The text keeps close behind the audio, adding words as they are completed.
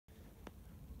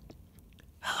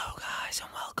guys,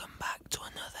 and welcome back to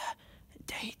another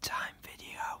daytime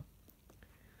video.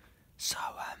 So,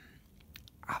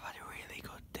 I've had a really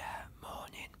good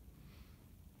morning.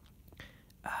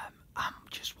 I'm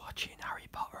just watching Harry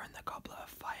Potter and the Goblet of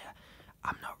Fire.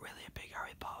 I'm not really a big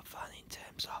Harry Potter fan in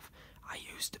terms of, I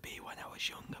used to be when I was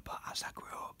younger, but as I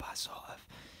grew up I sort of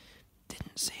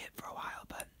didn't see it for a while,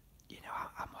 but you know,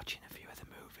 I'm watching a few of the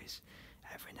movies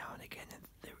every now and again, and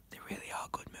they really are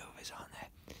good movies, aren't they?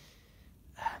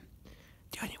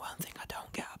 The only one thing I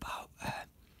don't get about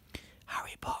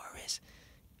Harry Potter is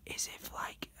if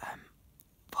like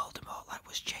Voldemort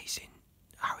was chasing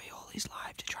Harry all his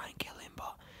life to try and kill him,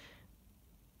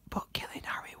 but killing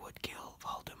Harry would kill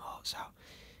Voldemort. So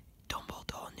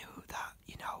Dumbledore knew that,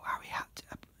 you know, Harry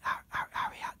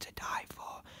had to die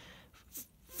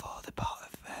for the part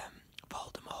of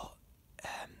Voldemort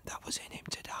that was in him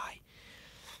to die.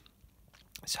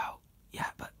 So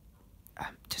yeah, but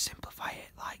to simplify it,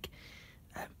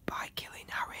 by killing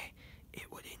Harry,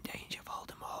 it would endanger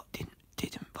Voldemort.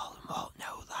 Didn't Voldemort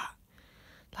know that?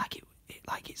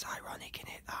 It's ironic in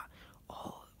it that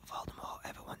all Voldemort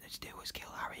ever wanted to do was kill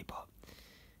Harry, but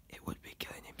it would be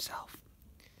killing himself.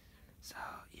 So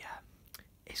yeah,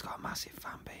 it's got a massive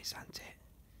fan base, hasn't it?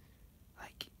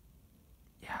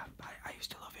 Yeah, I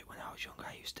used to love it when I was younger.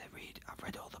 I've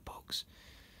read all the books.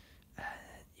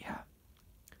 Yeah,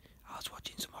 I was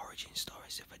watching some origin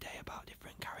stories the other day about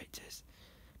different characters,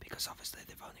 because obviously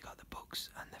they've only got the books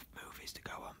and the movies to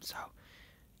go on. So,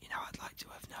 you know, I'd like to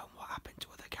have known what happened to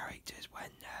other characters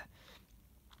when,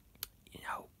 you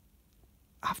know,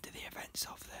 after the events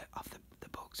of the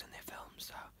books and the films.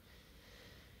 So,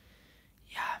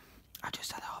 yeah, I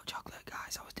just had a hot chocolate,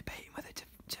 guys. I was debating whether to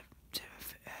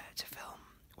film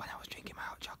when I was drinking my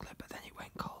hot chocolate, but then it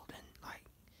went cold, and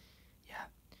yeah,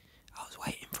 I was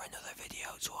waiting for another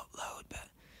video to upload, but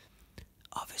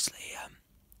obviously,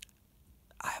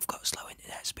 I have got slow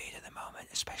internet speed at the moment,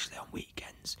 especially on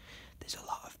weekends. There's a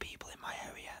lot of people in my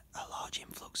area. A large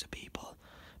influx of people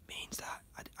means that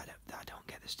I don't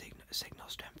get the signal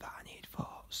strength that I need for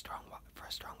a strong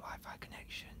Wi-Fi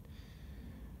connection.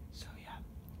 So yeah,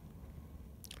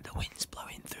 the wind's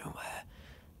blowing through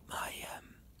my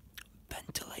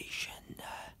ventilation,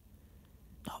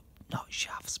 not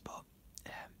shafts, but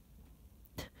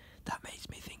that makes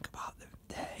me think about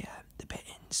the bit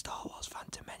in Star Wars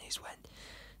Phantom Menace when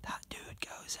that dude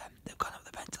goes, they've gone up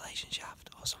the ventilation shaft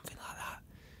or something like that.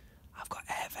 I've got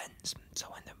air vents, so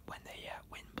when the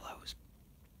wind blows,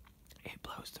 it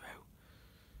blows through.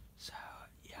 So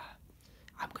yeah,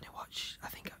 I'm gonna watch. I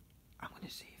think I'm gonna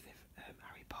see if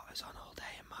Harry Potter's on all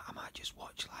day, and I might just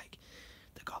watch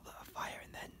the Goblet of Fire,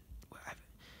 and then whatever.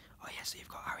 Oh yeah, so you've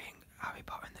got Harry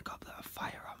Potter and the Goblet of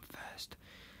Fire on first.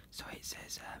 So it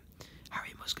says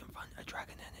Harry must confront a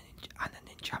dragon and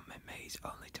an enchantment maze,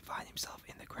 only to find himself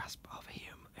in the grasp of a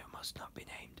who must not be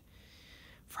named.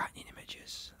 Frightening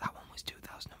images. That one was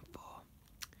 2004.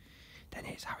 Then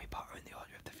it's Harry Potter and the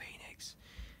Order of the Phoenix,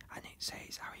 and it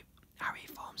says Harry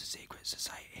forms a secret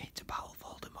society to battle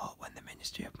Voldemort when the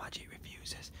Ministry of Magic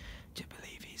refuses to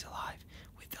believe he's alive,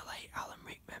 with the late Alan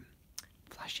Rickman.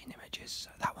 Flashing images. So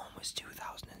that one was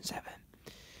 2007.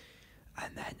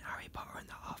 And then Harry Potter and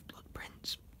the Half-Blood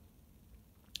Prince.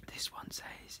 This one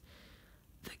says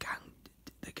the gang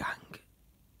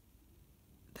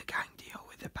deal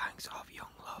with the pangs of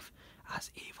young love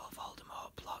as evil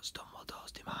Voldemort plots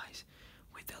Dumbledore's demise,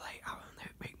 with the late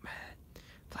Alan Rickman.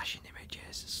 Flashing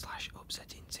images /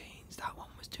 upsetting scenes. That one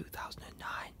was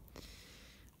 2009.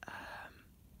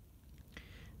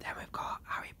 Then we've got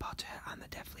Harry Potter and the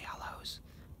Deathly Hallows,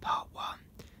 Part 1.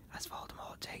 As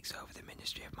Voldemort takes over the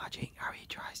Ministry of Magic, Harry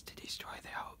tries to destroy the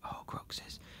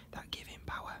Horcruxes that give him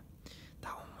power.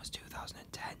 That one was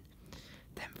 2010.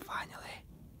 Then finally...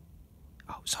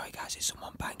 Oh, sorry guys, there's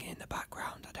someone banging in the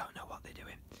background. I don't know what they're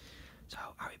doing. So,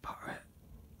 Harry Potter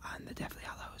and the Deathly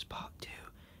Hallows Part 2.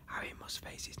 Harry must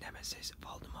face his nemesis,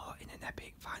 Voldemort, in an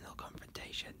epic final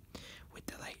confrontation with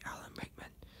the late Alan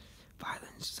Rickman.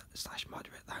 Violence /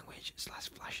 moderate language /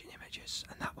 flashing images,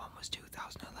 and that one was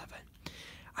 2011.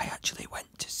 I actually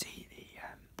went to see the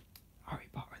Harry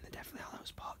Potter and the Deathly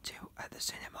Hallows Part 2 at the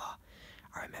cinema.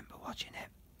 I remember watching it.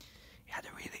 It had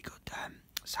a really good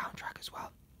soundtrack as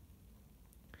well.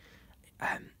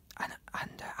 And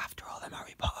after all them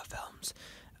Harry Potter films,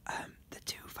 the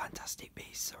two Fantastic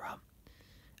Beasts are on.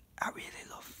 I really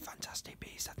love Fantastic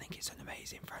Beasts. I think it's an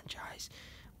amazing franchise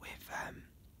with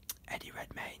Eddie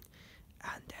Redmayne,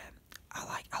 and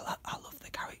I love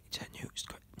the character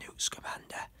Newt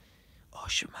Scamander, or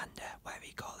Shamander, whatever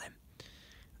you call him,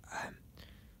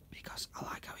 because I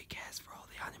like how he cares for all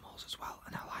the animals as well,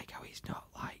 and I like how he's not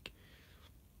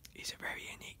he's a very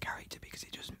unique character because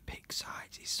he doesn't pick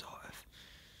sides. He's sort of,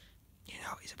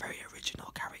 he's a very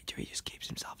original character. He just keeps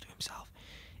himself to himself.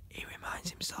 He reminds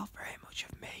himself very much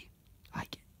of me.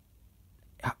 Like,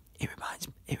 he reminds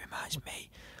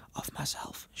me of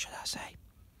myself, should I say.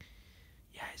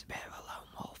 Yeah, he's a bit of a lone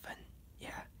wolf, and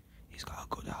yeah, he's got a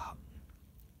good heart.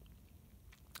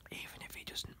 Even if he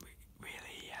doesn't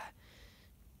really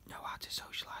know how to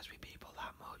socialise with people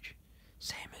that much.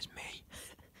 Same as me.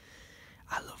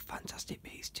 I love Fantastic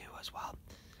Beasts 2 as well.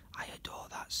 I adore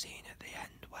that scene at the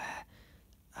end where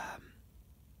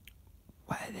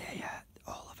they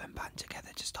all of them band together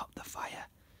to stop the fire.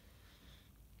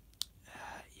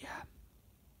 Yeah,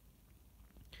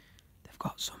 they've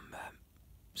got some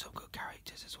good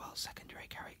characters as well, secondary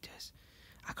characters.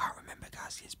 I can't remember,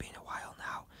 guys. It's been a while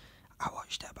now. I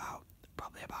watched it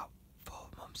probably about 4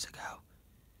 months ago.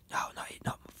 No,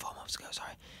 not 4 months ago.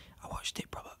 Sorry, I watched it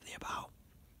probably about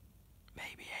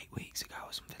maybe 8 weeks ago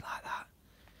or something like that.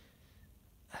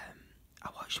 I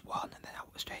watched one, and then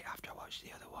straight after I watched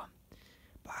the other one.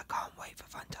 But I can't wait for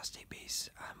Fantastic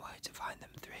Beasts and Where to Find Them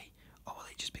 3. Or will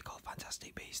it just be called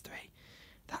Fantastic Beasts 3?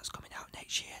 That's coming out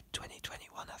next year,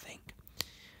 2021, I think.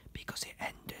 Because it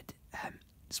ended,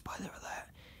 spoiler alert,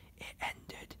 it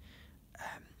ended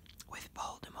with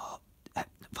Voldemort.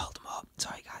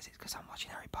 Sorry guys, it's because I'm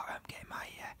watching Harry Potter. I'm getting my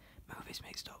movies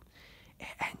mixed up. It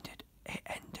ended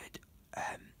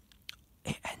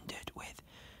with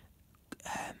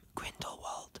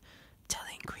Grindelwald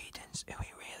telling Credence who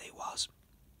he really was,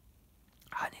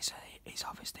 and he's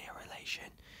obviously a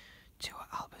relation to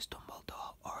Albus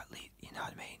Dumbledore, or at least, you know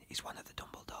what I mean, he's one of the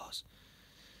Dumbledores.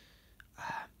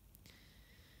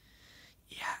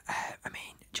 I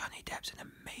mean, Johnny Depp's an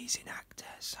amazing actor,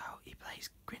 so he plays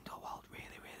Grindelwald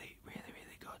really, really, really,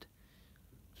 really good.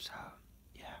 So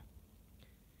yeah,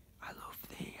 I love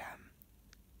the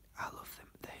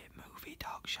movie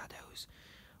Dark Shadows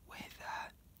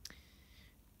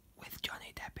with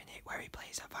Johnny Depp in it, where he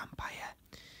plays a vampire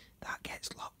that gets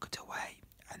locked away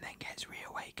and then gets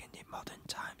reawakened in modern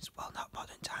times. Well, not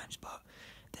modern times, but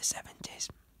the 70s.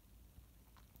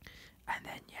 And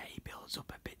then yeah, he builds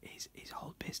up a bit his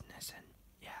whole business, and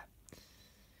yeah,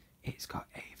 it's got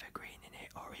Ava Green in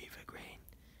it, or Eva Green.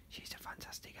 She's a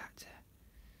fantastic actor.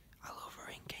 I love her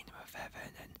in Kingdom of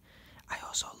Heaven, and I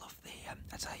also love the.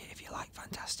 I tell you, if you like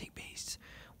Fantastic Beasts,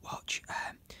 watch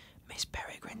Miss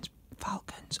Peregrine's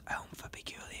Falcon's Home for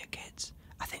Peculiar Kids.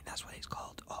 I think that's what it's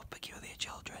called, or Peculiar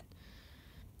Children.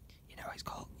 You know what it's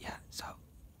called, yeah. So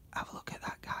have a look at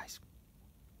that, guys.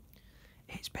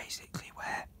 It's basically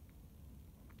where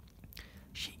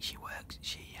she works.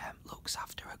 She looks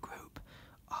after a group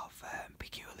of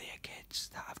peculiar kids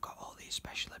that have got all these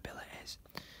special abilities,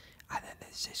 and then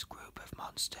there's this group of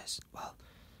monsters. Well,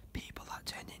 people that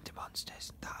turn into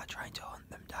monsters that are trying to hunt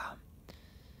them down.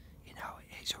 You know,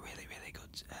 it's a really, really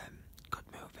good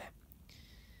movie.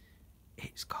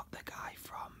 It's got the guy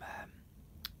from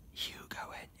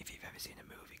Hugo in. If you've ever seen a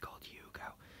movie called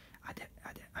Hugo, I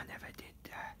never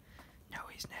did know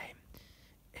his name.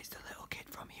 It's the little kid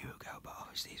from Hugo, but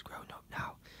obviously he's grown up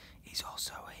now. He's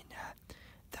also in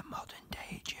the modern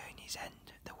day Journey's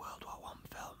End, the World War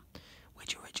I film,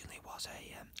 which originally was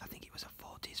I think it was a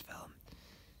 40s film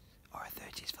or a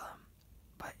 30s film,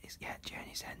 but it's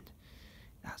Journey's End.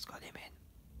 That's got him in.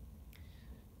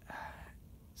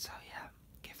 So yeah,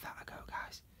 give that a go,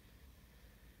 guys.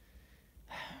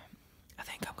 I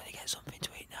think I'm gonna get something to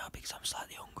eat now because I'm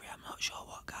slightly hungry. I'm not sure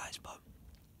what, guys, but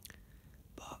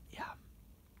yeah,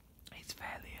 it's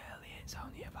fairly early. It's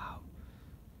only about,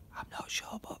 I'm not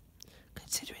sure, but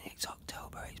considering it's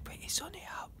October, it's pretty sunny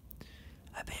out,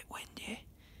 a bit windy.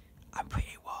 I'm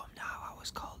pretty warm now. I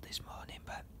was cold this morning,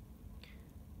 but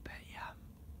yeah.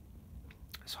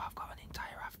 So I've got an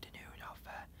entire afternoon of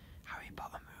Harry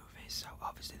Potter movies. So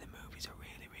obviously the movies are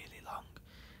really, really long.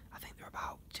 I think they're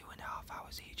about 2.5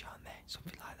 hours each, aren't they?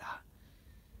 Something like that.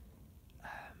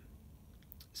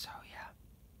 So yeah,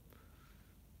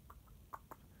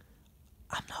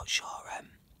 I'm not sure.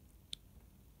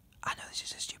 I know this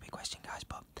is a stupid question, guys,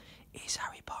 but is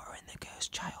Harry Potter and the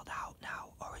Cursed Child out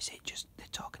now, or is it just they're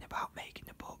talking about making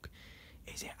the book?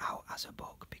 Is it out as a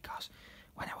book? Because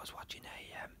when I was watching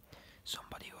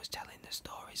somebody who was telling the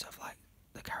stories of like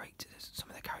the characters, some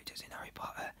of the characters in Harry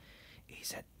Potter,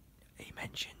 he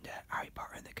mentioned Harry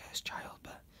Potter and the Cursed Child,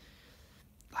 but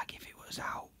like if it was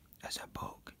out as a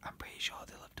book, I'm pretty sure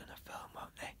they'll have done a film,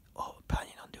 won't they? Or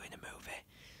planning on doing a movie.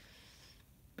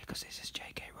 Because this is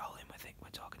J.K. Rowling, I think we're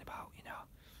talking about, you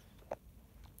know.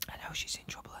 I know she's in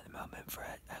trouble at the moment for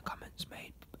her comments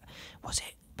made. Was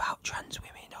it about trans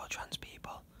women or trans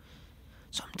people?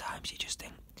 Sometimes you just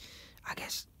think, I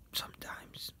guess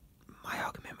sometimes my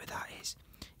argument with that is,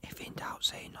 if in doubt,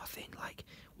 say nothing. Like,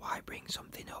 why bring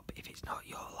something up if it's not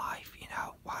your life? You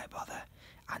know, why bother?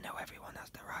 I know everyone has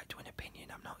the right to an opinion.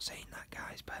 I'm not saying that,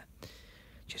 guys, but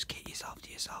just keep yourself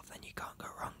to yourself. Then you can't go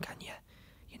wrong, can you?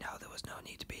 You know, there was no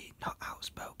need to be not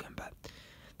outspoken, but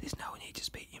there's no need to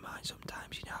speak your mind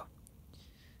sometimes. You know,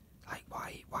 like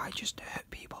why just hurt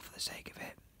people for the sake of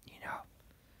it? You know,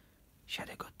 she had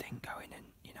a good thing going, and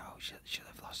you know, she'll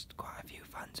have lost quite a few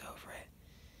fans over it.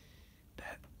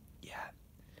 But yeah,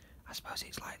 I suppose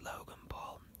it's like Logan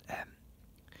Paul.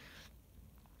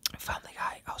 Family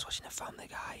Guy. I was watching a Family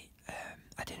Guy.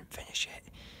 I didn't finish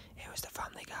it. It was the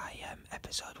Family Guy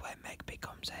episode where Meg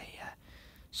becomes a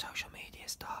social media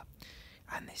star,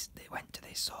 and they went to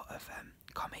this sort of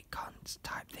Comic Con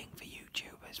type thing for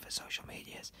YouTubers for social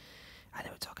medias, and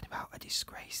they were talking about a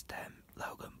disgraced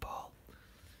Logan Paul.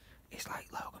 It's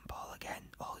like Logan Paul again.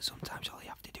 Sometimes all you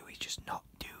have to do is just not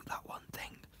do that one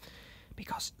thing,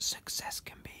 because success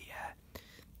can be,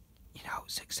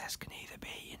 success can either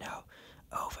be,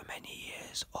 over many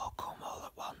years or come all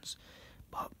at once.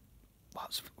 But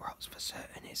what's for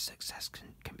certain is success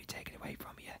can be taken away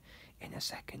from you in a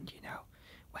second.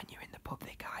 When you're in the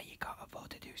public eye, you can't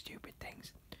afford to do stupid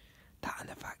things. That, and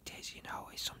the fact is,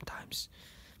 is sometimes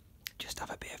just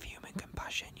have a bit of human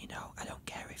compassion. I don't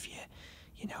care if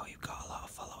you've got a lot of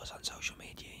followers on social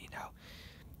media.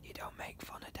 You don't make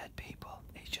fun of dead people.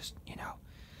 It's just,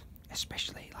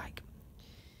 especially like,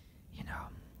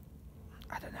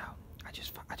 I don't know. I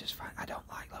just find I don't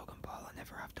like Logan Paul. I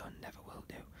never have done, never will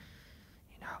do.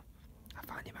 I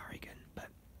find him arrogant. But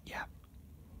yeah,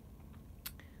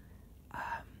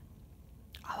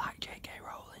 I like J.K.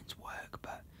 Rowling's work,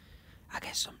 but I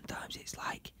guess sometimes it's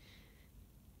like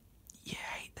you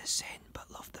hate the sin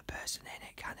but love the person in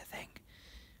it, kind of thing.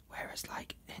 Whereas,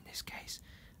 like in this case,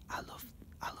 I love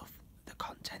the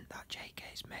content that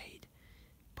J.K.'s made,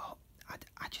 but I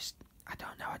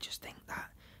don't know. I just think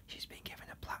that she's been given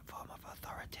a platform of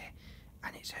authority,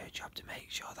 and it's her job to make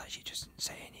sure that she doesn't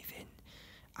say anything.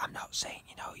 I'm not saying,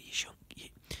 you shouldn't.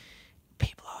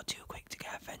 People are too quick to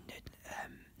get offended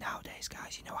nowadays,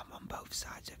 guys. I'm on both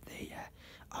sides of the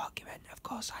argument. Of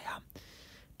course I am.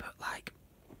 But, like,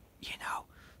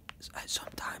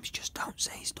 sometimes just don't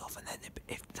say stuff, and then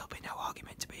if there'll be no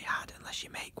argument to be had unless you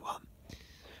make one.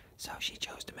 So she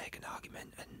chose to make an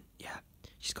argument, and yeah,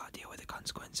 she's got to deal with the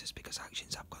consequences, because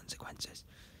actions have consequences.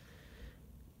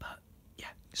 But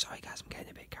yeah, sorry guys, I'm getting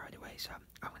a bit carried away, so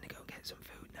I'm going to go and get some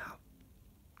food now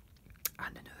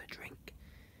and another drink,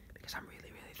 because I'm really,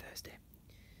 really thirsty.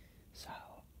 So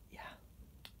yeah,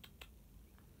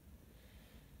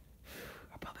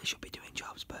 I probably should be doing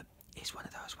jobs, but it's one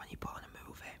of those when you put on a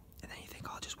movie and then you think,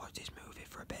 oh, I'll just watch this movie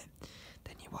for a bit,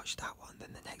 then you watch that one,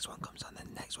 then the next one comes on, then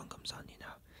the next one comes on.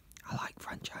 I like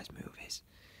franchise movies.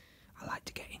 I like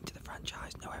to get into the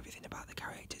franchise, know everything about the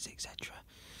characters, etc.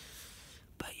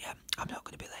 But yeah, I'm not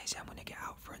going to be lazy. I'm going to get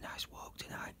out for a nice walk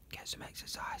tonight, get some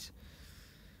exercise.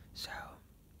 So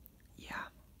yeah,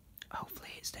 hopefully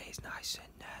it stays nice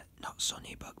and not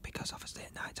sunny, but because obviously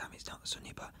at night time it's not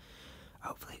sunny, but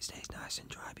hopefully it stays nice and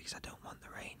dry, because I don't want the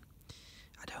rain.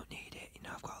 I don't need it.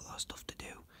 I've got a lot of stuff to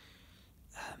do.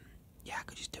 Yeah, I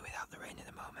could just do without the rain at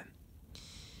the moment.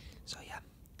 So yeah,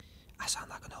 I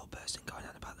sound like an old person going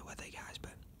on about the weather, guys,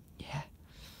 but yeah,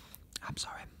 I'm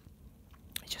sorry.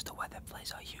 It's just the weather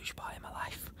plays a huge part in my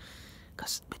life,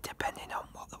 because depending on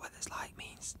what the weather's like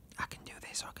means I can do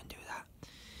this or I can do that.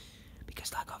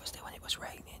 Because like obviously when it was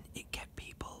raining, it kept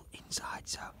people inside,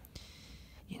 so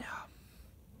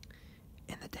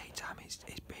in the daytime it's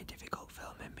pretty difficult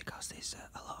filming, because there's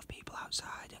a lot of people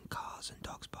outside and cars and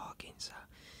dogs barking. So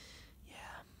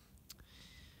yeah,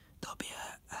 there'll be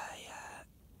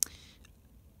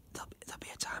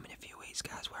a time in a few weeks,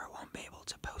 guys, where I won't be able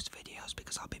to post videos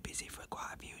because I'll be busy for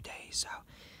quite a few days. So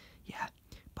yeah,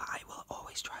 but I will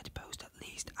always try to post at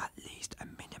least a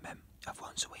minimum of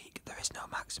once a week. There is no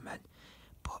maximum,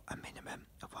 but a minimum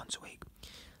of once a week.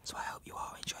 So I hope you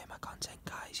are enjoying my content,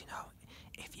 guys.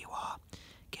 If you are,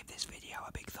 give this video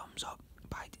a big thumbs up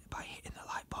by hitting the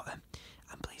like button,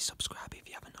 and please subscribe if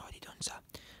you haven't already done so.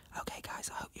 Okay guys,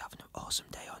 I hope you have an awesome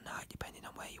day or night depending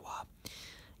on where you are.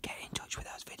 Get in touch with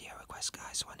those video requests,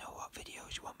 guys, so I know what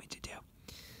videos you want me to do.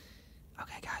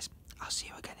 Okay guys, I'll see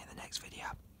you again in the next video.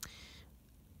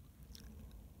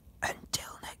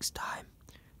 Until next time,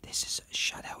 this is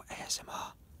Shadow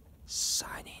ASMR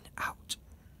signing out.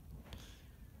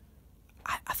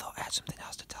 I thought I had something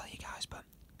else to tell you guys, but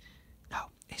no,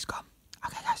 it's gone.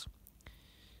 Okay guys,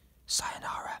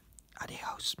 sayonara,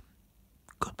 adios,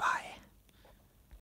 goodbye.